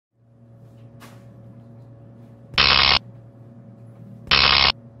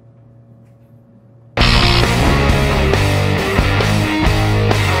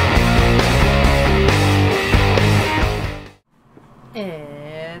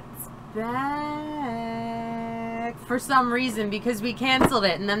back for some reason because we canceled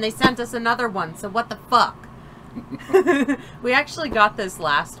it and then they sent us another one. So what the fuck? We actually got this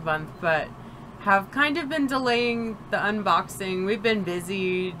last month, but have kind of been delaying the unboxing. We've been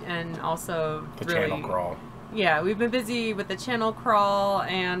busy and also the channel crawl. Yeah, we've been busy with the channel crawl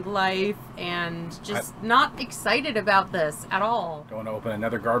and life and just not excited about this at all. Don't want to open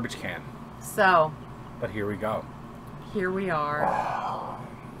another garbage can. So. But here we go. Here we are.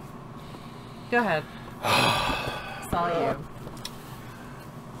 Go ahead. It's all you.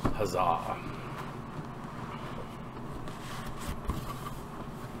 Huzzah.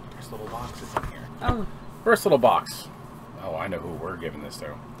 First little box is in here. Oh. First little box. Oh, I know who we're giving this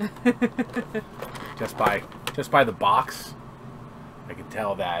to. Just by the box, I can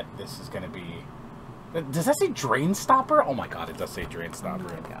tell that this is going to be... Does that say drain stopper? Oh my god, it does say drain stopper.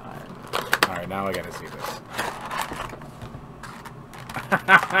 Oh my god. Alright, now I gotta see this.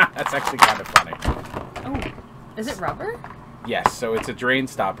 That's actually kind of funny. Oh, is it rubber? Yes, so it's a drain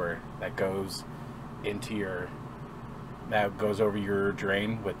stopper that goes into your... that goes over your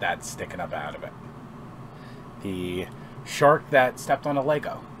drain with that sticking up out of it. The shark that stepped on a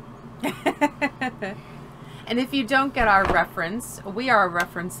Lego. And if you don't get our reference, we are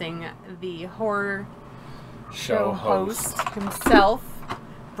referencing the horror show host himself,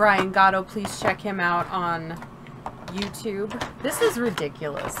 Brian Gatto. Please check him out on YouTube. This is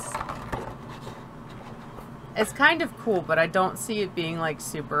ridiculous. It's kind of cool, but I don't see it being like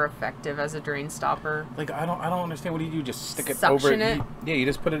super effective as a drain stopper. Like I don't understand. What do you do? Just stick it suction over it? Yeah, you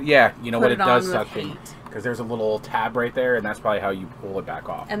just put it. Yeah, you know put what it does with suction. heat. Because there's a little tab right there, and that's probably how you pull it back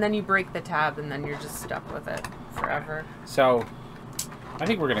off. And then you break the tab, and then you're just stuck with it forever. So, I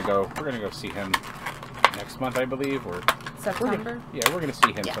think we're gonna go see him next month, I believe, or September. We're gonna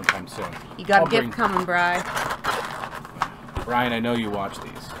see him sometime soon. You got a gift coming, Bri. Brian, I know you watch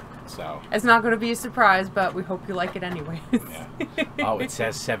these, so it's not going to be a surprise, but we hope you like it anyways. Yeah. Oh, it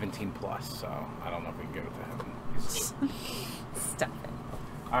says 17 plus, so I don't know if we can give it to him. Stop it.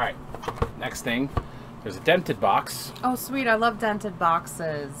 All right, next thing. There's a dented box. Oh, sweet! I love dented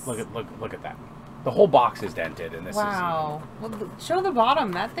boxes. Look at that. The whole box is dented, and this is... Wow. Well, show the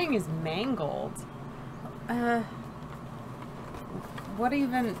bottom. That thing is mangled. What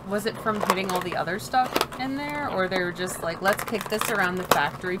even... Was it from hitting all the other stuff in there? Or they were just like, let's kick this around the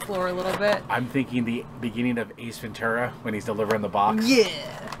factory floor a little bit? I'm thinking the beginning of Ace Ventura when he's delivering the box. Yeah.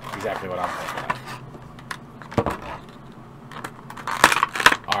 Exactly what I'm thinking of.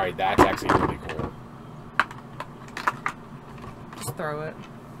 Alright, that's actually really cool. Just throw it.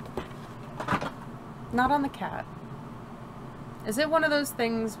 Not on the cat. Is it one of those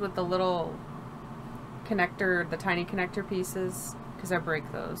things with the little connector, the tiny connector pieces? Because I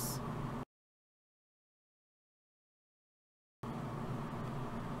break those.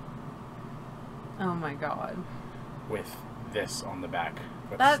 Oh my god. With this on the back.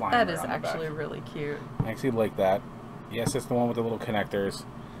 With That is actually really cute. I actually like that. Yes, it's the one with the little connectors.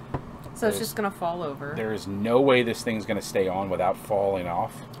 So it's just going to fall over. There is no way this thing's going to stay on without falling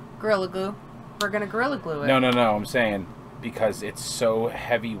off. Gorilla Glue. We're going to Gorilla Glue it. No, I'm saying because it's so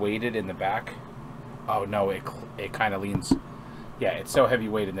heavy weighted in the back. Oh, no, it kind of leans... Yeah, it's so heavy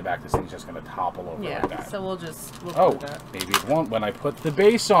weighted in the back, this thing's just going to topple over like that. So we'll glue that. Maybe it won't when I put the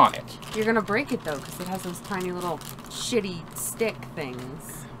base on it. You're going to break it, though, because it has those tiny little shitty stick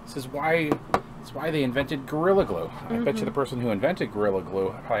things. This is why they invented Gorilla Glue. I bet you the person who invented Gorilla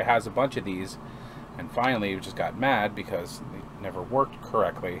Glue probably has a bunch of these, and finally just got mad because they never worked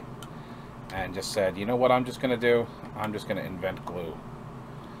correctly, and just said, you know what I'm just going to do? I'm just going to invent glue.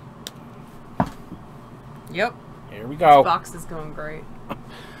 Yep. Here we go. This box is going great.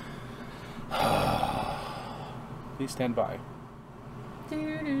 Please stand by.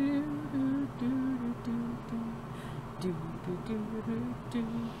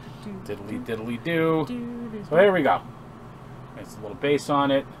 Diddly diddly do. So here we go. There's a little base on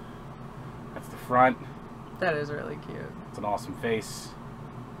it. That's the front. That is really cute. It's an awesome face.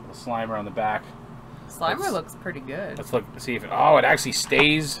 A little Slimer on the back. Slimer looks pretty good. Let's look, see if it... Oh, it actually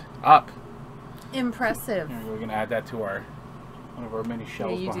stays up. Impressive. We're going to add that to one of our mini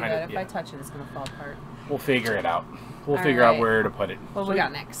shelves you behind do that. it. If I touch it, it's going to fall apart. We'll figure it out. We'll figure out where to put it. What we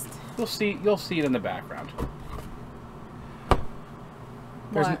got next? You'll see it in the background.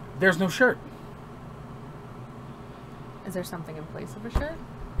 There's no shirt. Is there something in place of a shirt?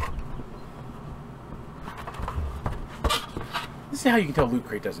 This is how you can tell Loot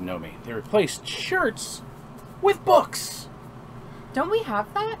Crate doesn't know me. They replaced shirts with books. Don't we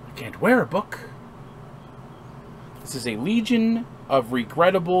have that? I can't wear a book. This is a legion of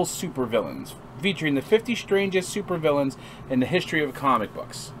regrettable supervillains, featuring the 50 strangest supervillains in the history of comic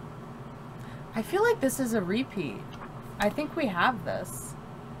books. I feel like this is a repeat. I think we have this.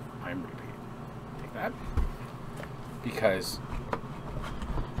 I'm repeat. Take that. Because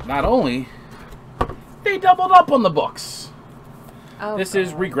not only they doubled up on the books. Oh, This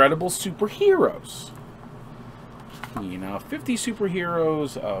is Regrettable Superheroes. You know, 50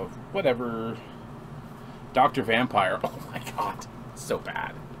 superheroes of whatever. Dr. Vampire. Oh my god. So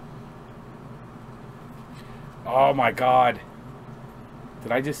bad. Oh my god.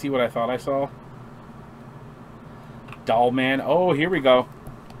 Did I just see what I thought I saw? Doll Man. Oh, here we go.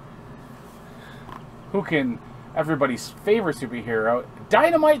 Who can... Everybody's favorite superhero.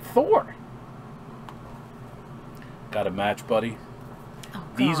 Dynamite Thor. Got a match, buddy? Oh,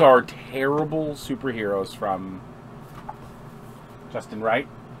 These are terrible superheroes from Justin Wright.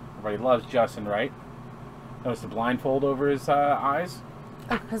 Everybody loves Justin Wright. Notice the blindfold over his eyes?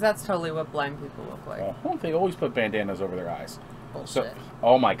 Oh, because that's totally what blind people look like. Oh, they always put bandanas over their eyes. Bullshit. So,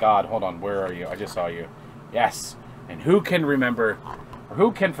 oh my god, hold on. Where are you? I just saw you. Yes. And who can remember, or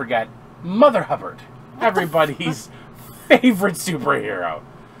who can forget, Mother Hubbard. Everybody's favorite superhero.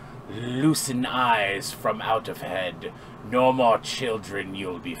 Loosen eyes from out of head. No more children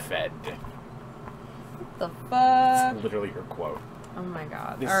you'll be fed. What the fuck? It's literally her quote. Oh my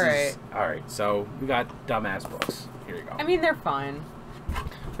god. Alright. Alright, so we got dumbass books. Here you go. I mean, they're fine.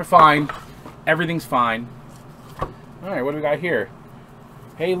 They're fine. Everything's fine. Alright, what do we got here?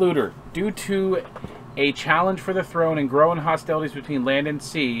 Hey, Looter. Due to a challenge for the throne and growing hostilities between land and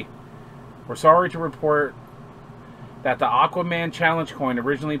sea, we're sorry to report that the Aquaman challenge coin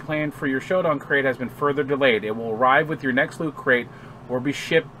originally planned for your Showdown crate has been further delayed. It will arrive with your next loot crate or be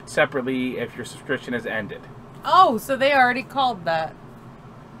shipped separately if your subscription has ended. Oh, so they already called that.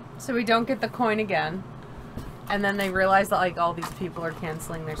 So we don't get the coin again. And then they realize that, like, all these people are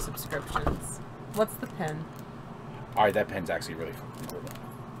canceling their subscriptions. What's the pin? Alright, that pen's actually really cool.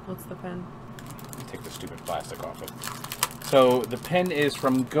 What's the pin? Take the stupid plastic off it. So, the pen is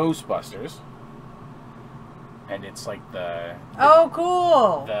from Ghostbusters. And it's like the oh,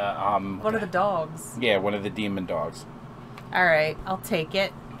 cool! One of the dogs. Yeah, one of the demon dogs. Alright, I'll take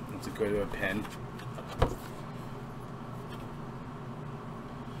it. It's a good pen.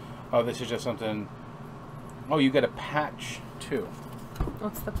 Oh, this is just something... Oh, you get a patch, too.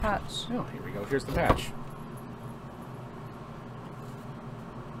 What's the patch? Oh, here we go. Here's the patch.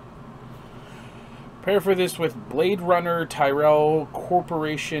 Prepare for this with Blade Runner Tyrell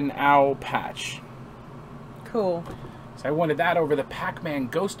Corporation Owl patch. Cool. So I wanted that over the Pac-Man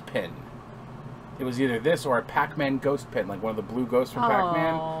Ghost Pin. It was either this or a Pac-Man Ghost Pin, like one of the blue ghosts from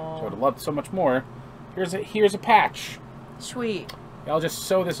Pac-Man. So I would have loved so much more. Here's a patch. Sweet. I'll just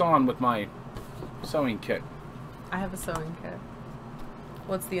sew this on with my sewing kit. I have a sewing kit.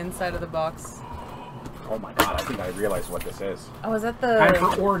 What's the inside of the box? Oh my god, I think I realized what this is. Oh, is that the... Time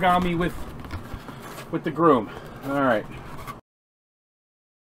for origami with the groom. Alright.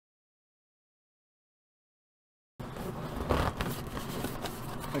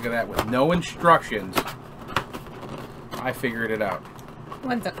 Look at that, with no instructions. I figured it out.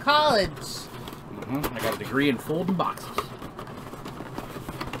 Went to college. I got a degree in folding boxes.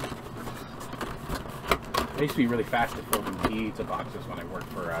 I used to be really fast at folding pizza boxes when I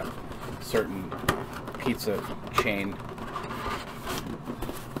worked for a certain pizza chain.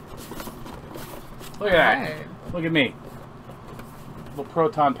 Look at that. Look at me. Little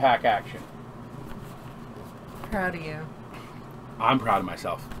proton pack action. Proud of you. I'm proud of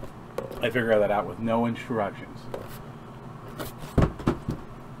myself. I figured that out with no instructions.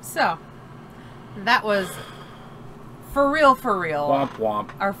 So, that was for real. Womp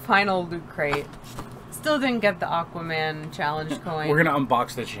womp. Our final loot crate. Still didn't get the Aquaman challenge coin. We're gonna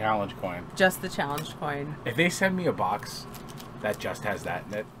unbox the challenge coin. Just the challenge coin. If they send me a box that just has that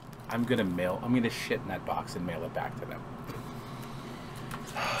in it, I'm gonna shit in that box and mail it back to them.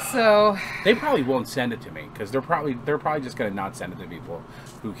 So they probably won't send it to me because they're probably just gonna not send it to people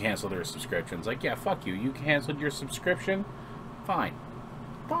who cancel their subscriptions. Like, yeah, fuck you. You canceled your subscription. Fine.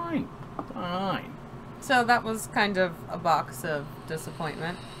 So that was kind of a box of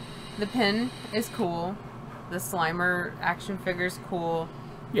disappointment. The pin is cool. The Slimer action figure's cool.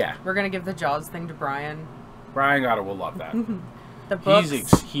 Yeah. We're gonna give the Jaws thing to Brian. Brian Gotta will love that. The books.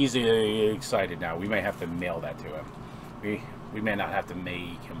 He's excited now. We may have to mail that to him. We may not have to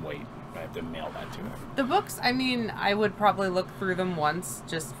make him wait. We might have to mail that to him. The books, I mean, I would probably look through them once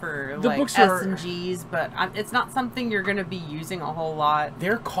just for the like books S and G's, but it's not something you're going to be using a whole lot.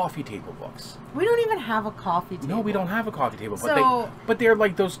 They're coffee table books. We don't even have a coffee table. No, we don't have a coffee table. So, but they're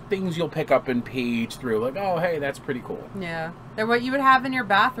like those things you'll pick up and page through. Like, oh, hey, that's pretty cool. Yeah. They're what you would have in your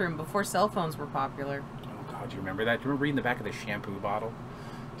bathroom before cell phones were popular. Oh, God, do you remember that? Do you remember reading the back of the shampoo bottle?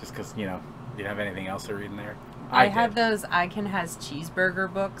 Just because, you know, You have anything else to read in there? I had those Icon Has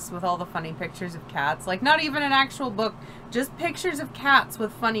Cheeseburger books with all the funny pictures of cats. Like, not even an actual book, just pictures of cats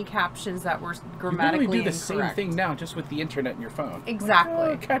with funny captions that were grammatically You literally do the incorrect. same thing now, just with the internet and your phone. Exactly.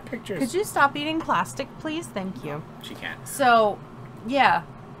 Like, oh, cat pictures. Could you stop eating plastic, please? Thank you. She can't. So, yeah.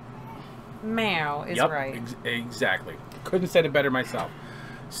 Meow is right. Exactly. Couldn't have said it better myself.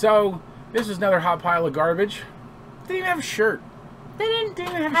 So, this is another hot pile of garbage. Didn't even have a shirt. They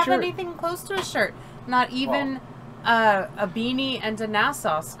didn't have anything close to a shirt. Not even a beanie and a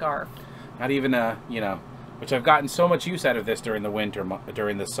Nassau scarf. Not even a, which I've gotten so much use out of this during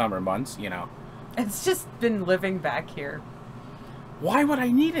the summer months, It's just been living back here. Why would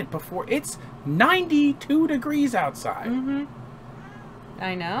I need it before? It's 92 degrees outside. Mm-hmm.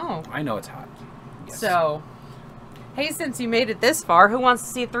 I know. I know it's hot. Yes. So, hey, since you made it this far, who wants to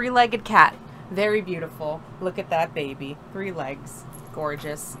see a three-legged cat? Very beautiful. Look at that baby. 3 legs.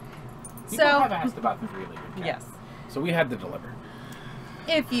 Gorgeous. People have asked about the three-legged cat. Yes. So we had to deliver.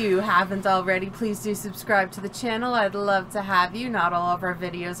 If you haven't already, please do subscribe to the channel. I'd love to have you. Not all of our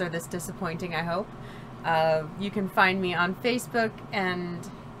videos are this disappointing, I hope. You can find me on Facebook at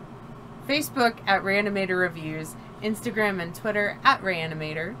Reanimator Reviews, Instagram and Twitter at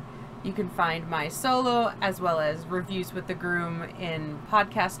Reanimator. You can find my solo as well as Reviews with the Groom in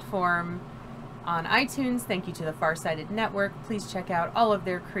podcast form on iTunes. Thank you to the Farsighted Network. Please check out all of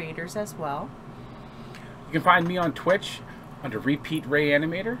their creators as well. You can find me on Twitch under Repeat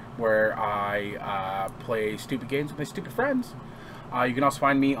Reanimator, where I play stupid games with my stupid friends. You can also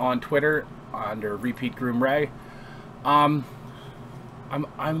find me on Twitter under Repeat Groom Ray. I'm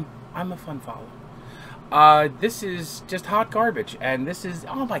a fun follow. This is just hot garbage, and this is,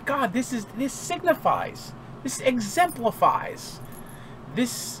 oh my god, this signifies, this exemplifies,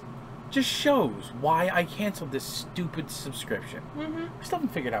 this just shows why I canceled this stupid subscription. I still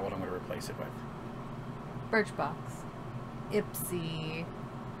haven't figured out what I'm going to replace it with. Birchbox, Ipsy,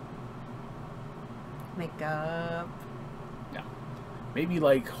 makeup. No. Maybe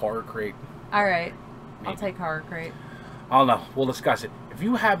like Horror Crate. Alright, Maybe. I'll take Horror Crate. I don't know. We'll discuss it. If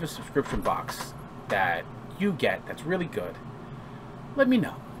you have a subscription box that you get that's really good, let me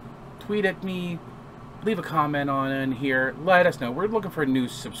know. Tweet at me. Leave a comment on in here. Let us know. We're looking for a new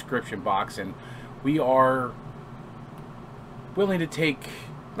subscription box, and we are willing to take...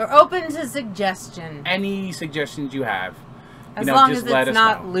 We're open to suggestion. Any suggestions you have. As long just as let it's us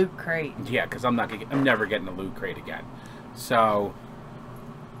not know. Loot Crate. Yeah, because I'm never getting a Loot Crate again. So,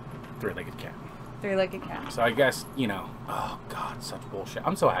 three-legged cat. Three-legged cat. So I guess, oh god, such bullshit.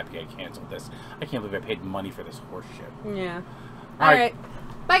 I'm so happy I canceled this. I can't believe I paid money for this horse shit. Yeah. All right. Alright.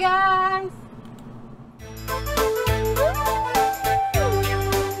 Bye, guys!